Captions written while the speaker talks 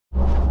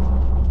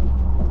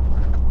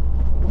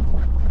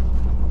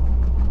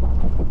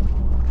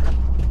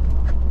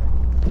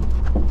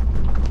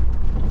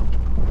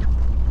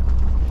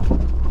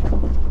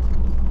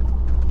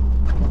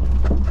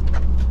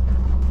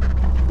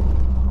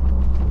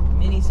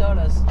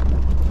sodas.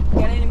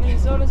 Got any mini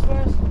sodas for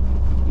us?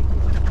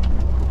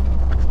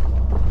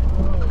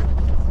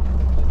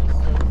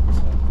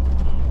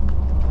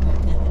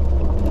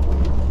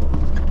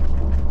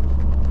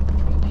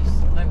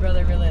 My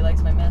brother really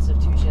likes my massive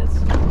 2 shits.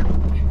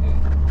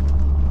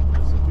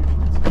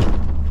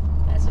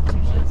 Massive 2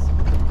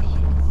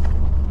 shits.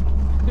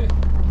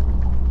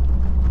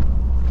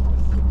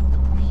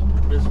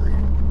 Misery.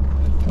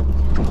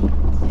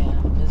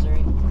 Yeah,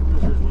 misery.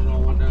 Misery's when it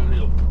all went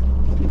downhill.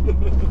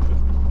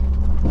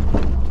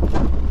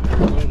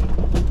 Arizona.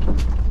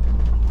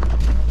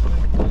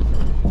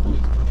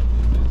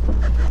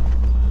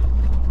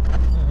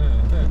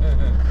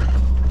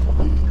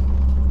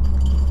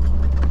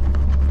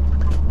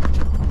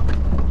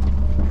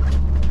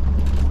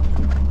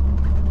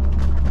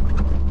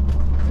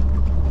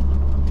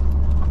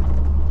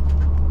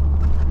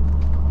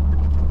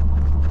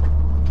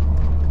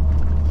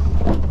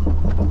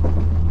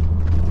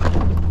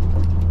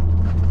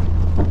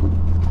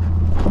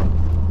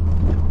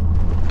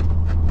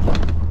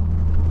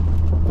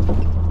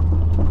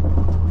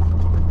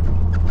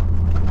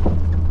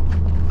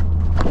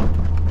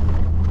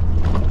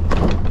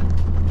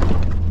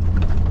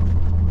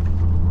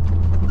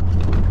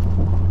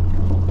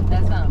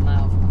 That's not a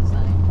mile from the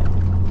sign.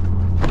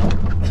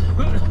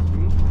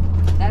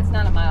 That's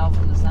not a mile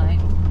from the sign.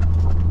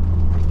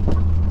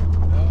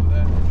 No,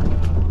 that is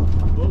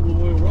not. Well, when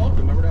we were walking,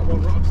 remember that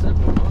one rock said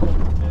 1 mile?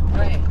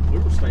 Right. We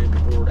were staying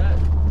before that.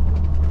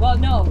 Well,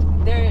 no,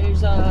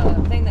 there's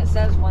a thing that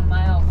says 1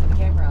 mile for the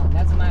campground.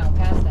 That's a mile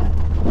past that.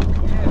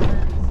 Yeah,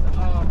 there's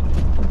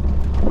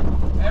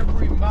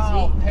every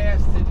mile See?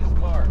 past it is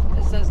marked.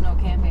 It says no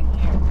camping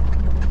here.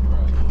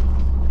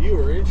 Right. You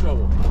were in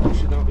trouble. You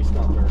should not be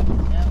stopped there.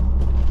 No,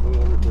 We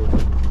won't report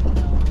it.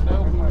 no, No,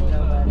 no, we will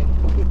not. nobody.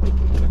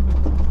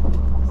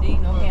 See,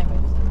 no camping.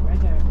 It's right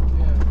there.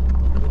 Yeah.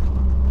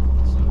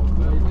 So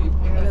when we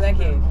passed at that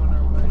cave. on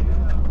our way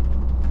out.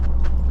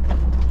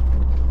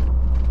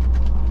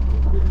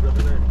 Get it up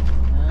in there.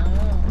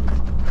 Oh,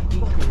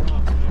 Fucking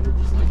rocks, man. They're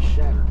just like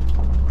shattered.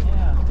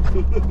 yeah.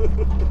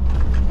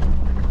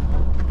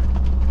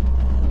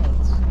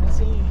 Let's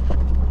see.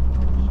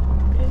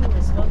 I didn't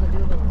even smell the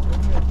doodle.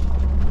 What's it?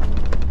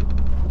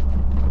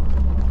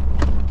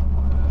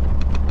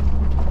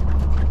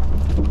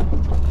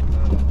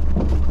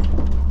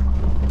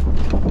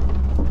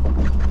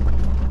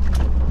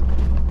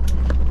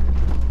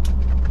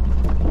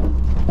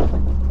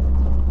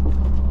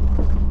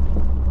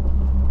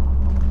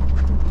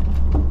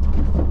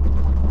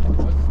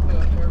 What's the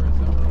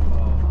Arizona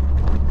law?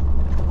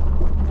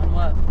 On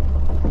what?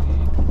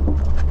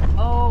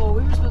 Oh,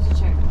 we were supposed to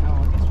check. Oh,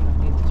 I guess we don't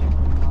need to check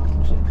for laws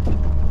and shit.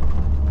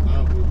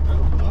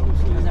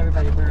 Obviously. Because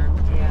everybody burned.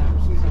 Yeah.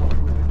 Obviously. So,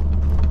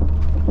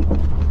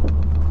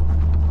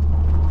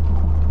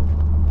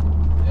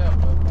 Yeah,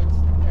 but what's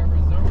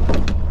Arizona law?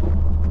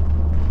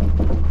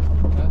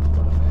 That's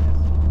what I'm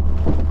asking.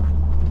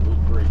 It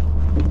was great.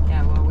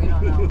 yeah, well, we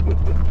don't know.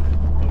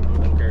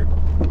 Don't care.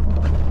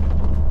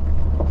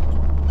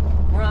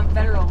 We're on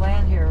federal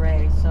land here,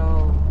 Ray,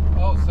 so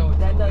Oh, so it's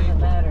that doesn't illegal.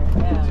 matter.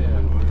 Yeah. Yeah.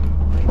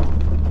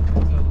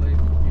 It's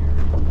illegal here.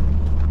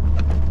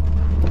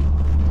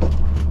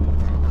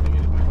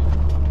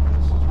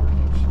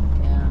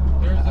 Yeah.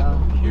 There's a Uh-oh.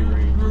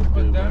 huge group of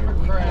Pulling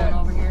Democrats.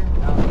 over here?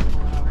 Oh, he's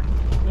pulling over.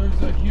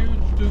 There's a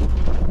huge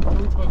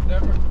group of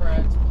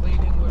Democrats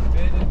pleading with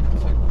Biden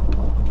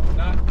to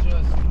not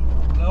just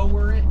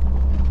lower it,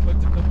 but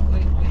to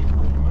completely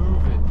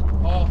remove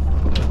it off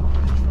the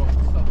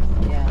controlled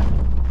substance. Yeah.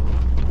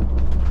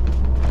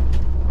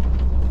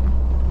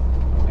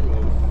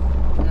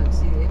 Look,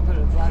 see, they put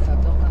a block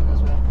up. Don't come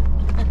this way.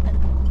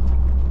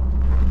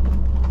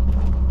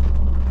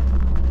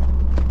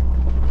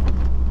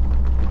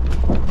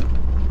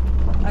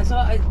 I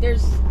saw.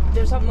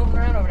 There's something moving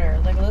around over there,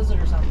 like a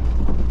lizard or something.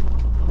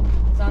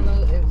 It's on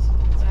those. It's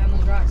on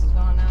those rocks. It's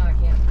gone now. I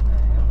don't know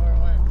where it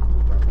went.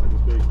 About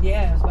like this big.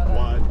 Yeah, it's about that.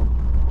 Wide.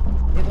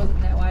 It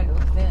wasn't that wide. It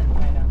was thin,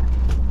 kind of.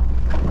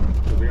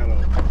 Because we got a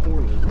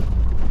horn lizard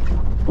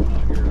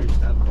here. I used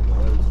to have a couple of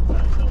those.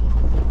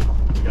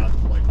 We got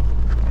like,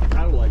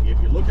 kind of like,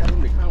 if you look at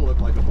them, they kind of look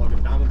like a fucking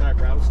diamondback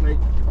rattlesnake.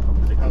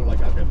 They kind of like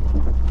got them.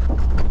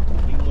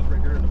 You can look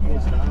right there in the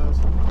pointed eyes.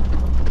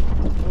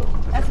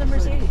 Oh, That's the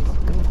Mercedes.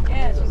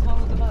 Yeah, she's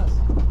home with the bus.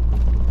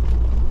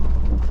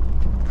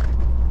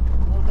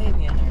 Little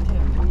baby in there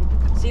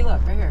too. See,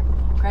 look right here.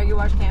 Craggy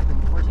Wash Camping.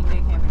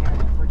 14-day camping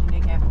area.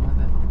 14-day camping with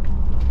it.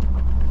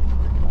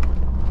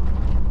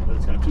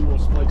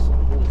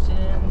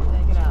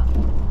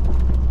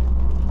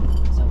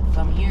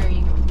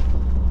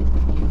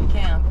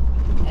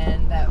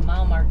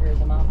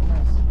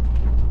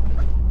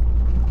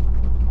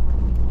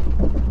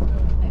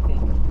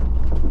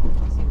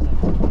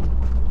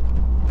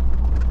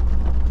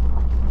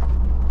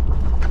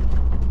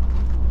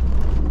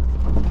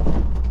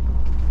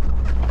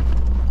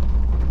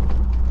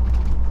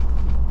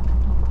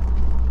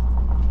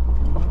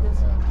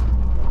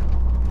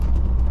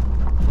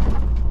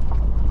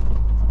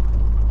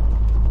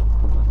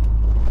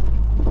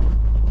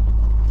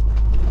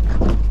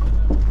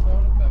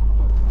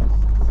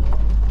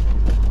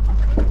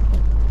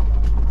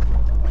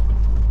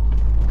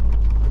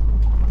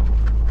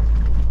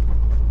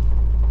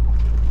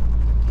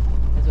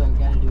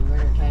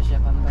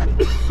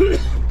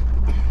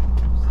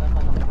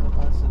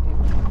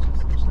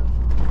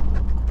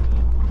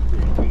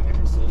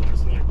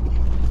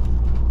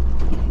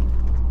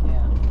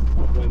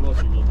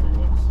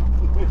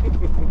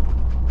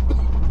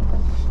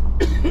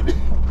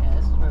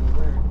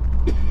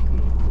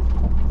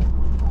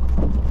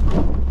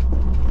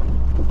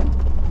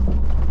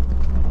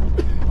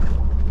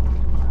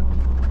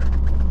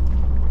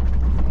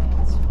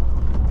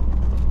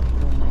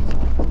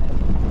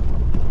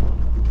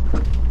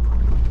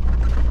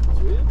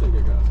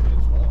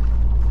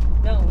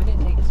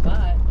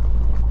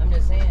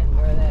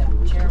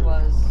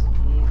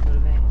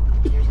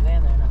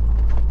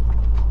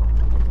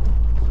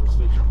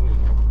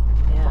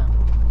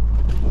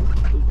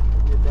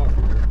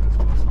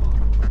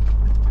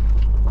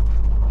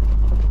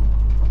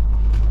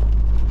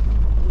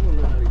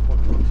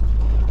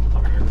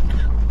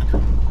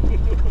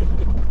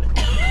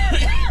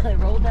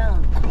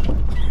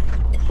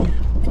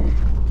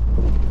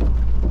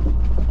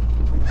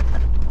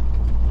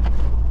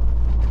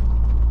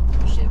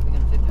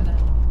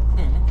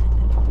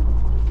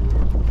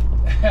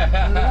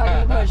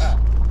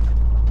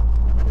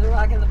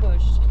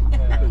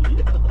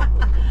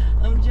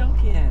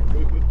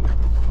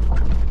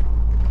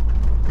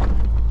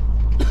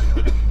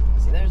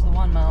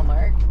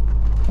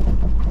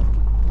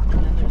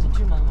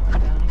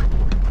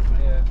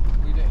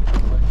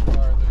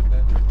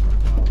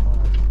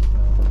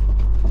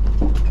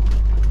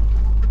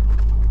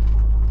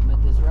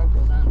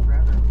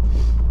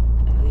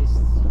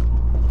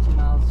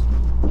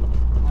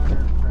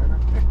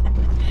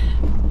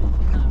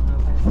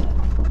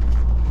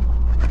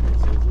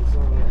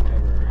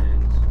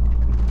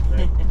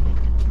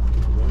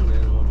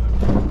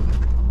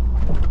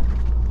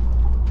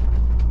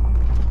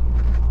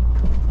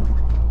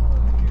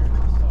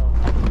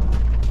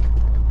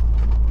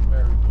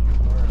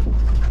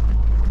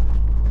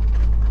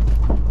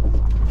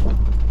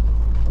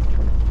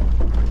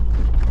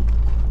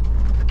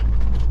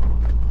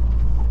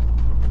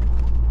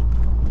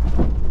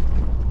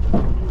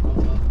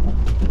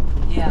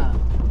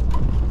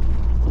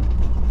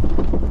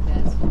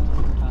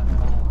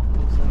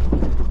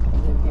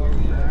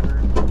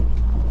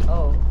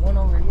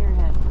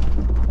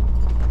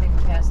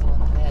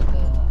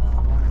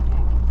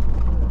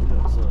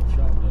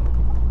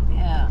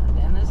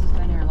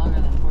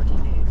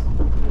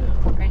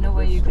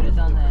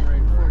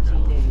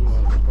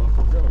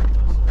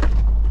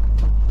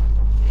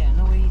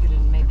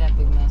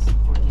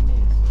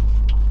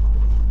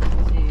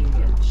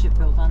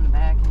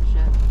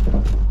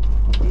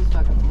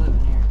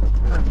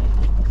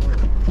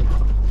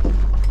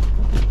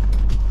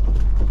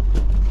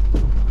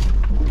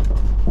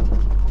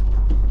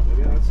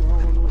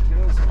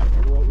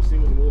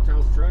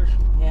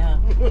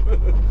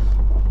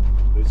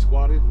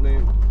 squatted and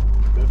then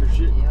got their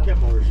shit, Yep.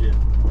 kept all their shit.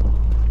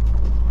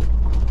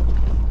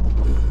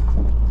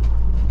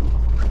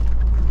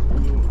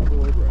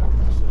 Pull over at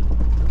it, so.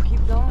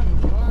 Keep going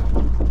if you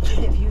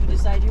want. If you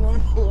decide you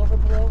want to pull over,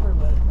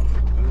 but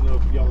I don't know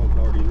if y'all have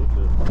already looked at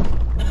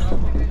No,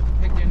 we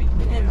didn't pick we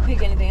anything. didn't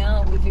pick anything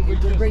out. We figured We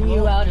to just bring you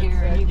looked out and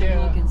here and you said, can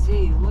yeah. look and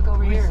see. Look over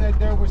We here. said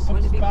there were some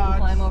When do people spots.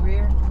 climb over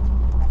here?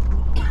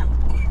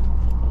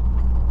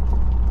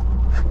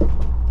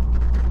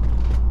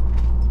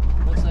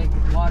 Looks like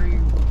water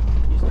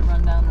used to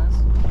run down this.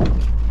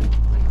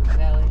 Like the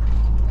valley.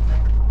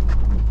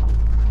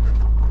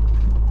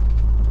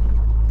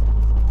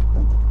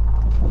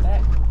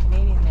 Back,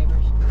 Canadian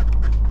neighbors.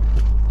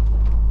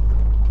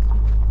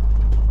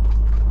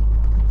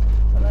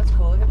 Well, that's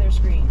cool. Look at their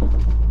screen.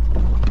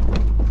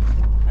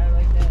 I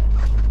like that.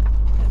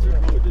 That's They real.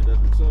 probably did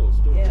that themselves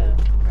too. Yeah,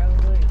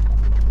 probably.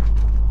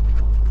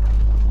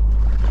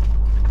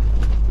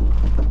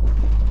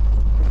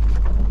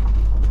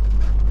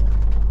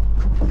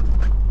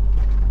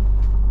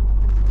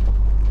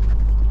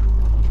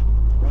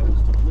 Probably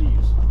just took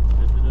leaves.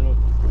 It ended up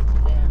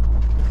Damn.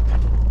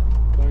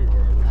 playing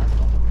or whatever. That's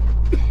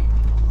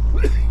cool.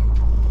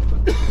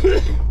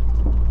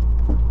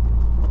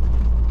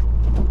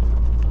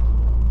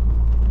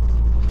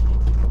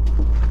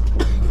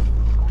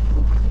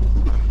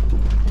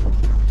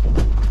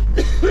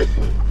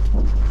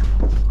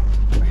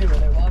 Right where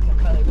they're walking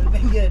probably would have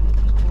been good.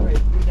 Just pull right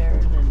through there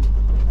and then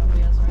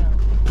nobody else around.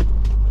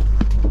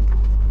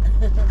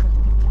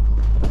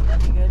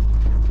 That'd be good.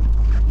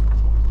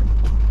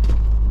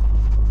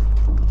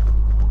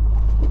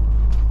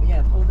 But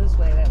yeah, pull this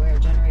way. That way our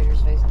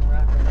generator's facing the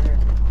rock right there.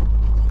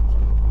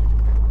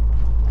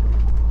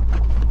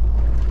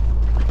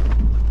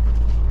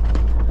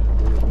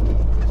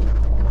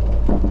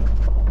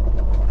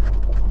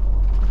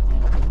 Yeah,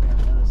 we'll be on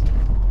the other side.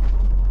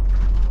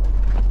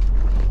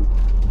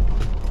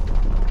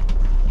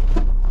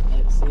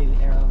 See,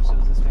 the arrow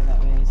shows this way, that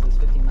way. It says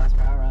 15 miles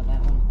per hour on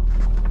that one.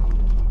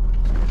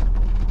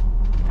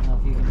 I don't know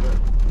if you can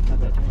put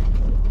that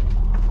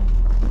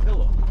turn.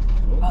 Pillow.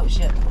 Oh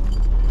shit.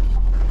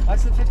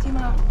 What's the 15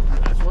 mile?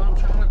 That's why I'm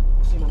trying to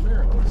see my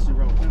mirror. I want to see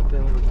where I'm down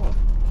there and what.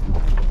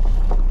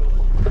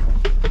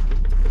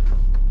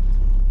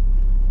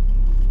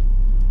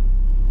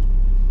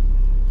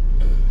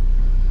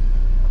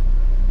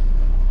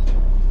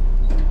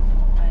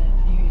 I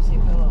didn't hear you say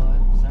pillow.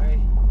 I'm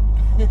sorry.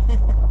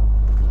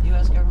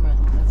 U.S. government.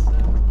 That's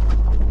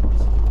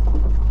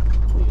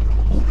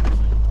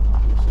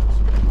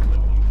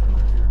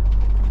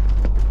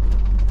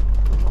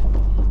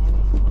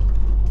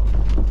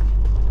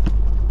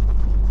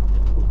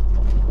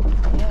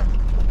yeah.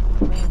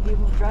 I mean,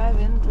 people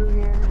driving through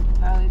here.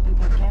 Probably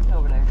people camped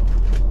over there.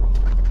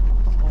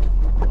 So if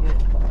you can get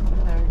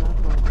through there, go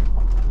for it.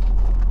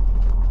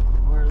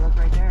 Or look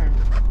right there.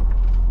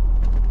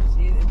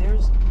 See,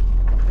 there's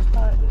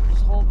a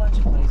whole bunch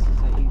of places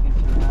that you can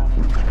turn around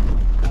in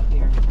up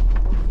here.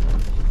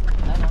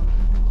 I know.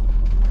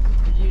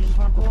 But you just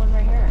want to pull in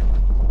right here.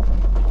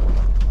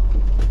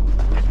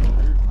 Just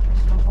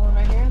want to pull in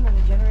right here, and then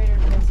the generator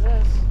against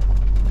this.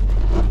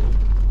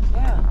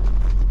 Yeah.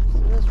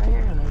 Just do this right here,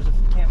 and there's a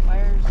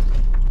campfires.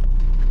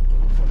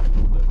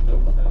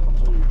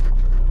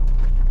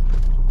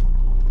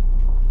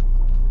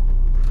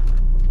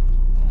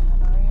 Yeah, how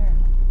about right here?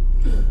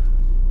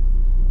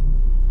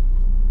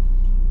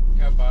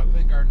 Yeah, but I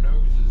think our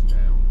nose is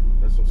down.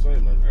 That's what I'm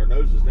saying. Our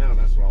nose is down.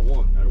 That's what I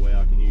want. That way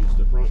I can use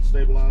the front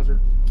stabilizer.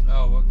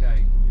 Oh,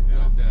 okay. You're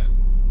Yeah. good then.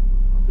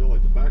 I feel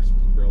like the back's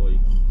really.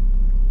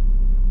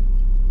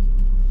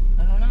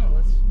 I don't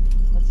know.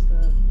 What's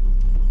the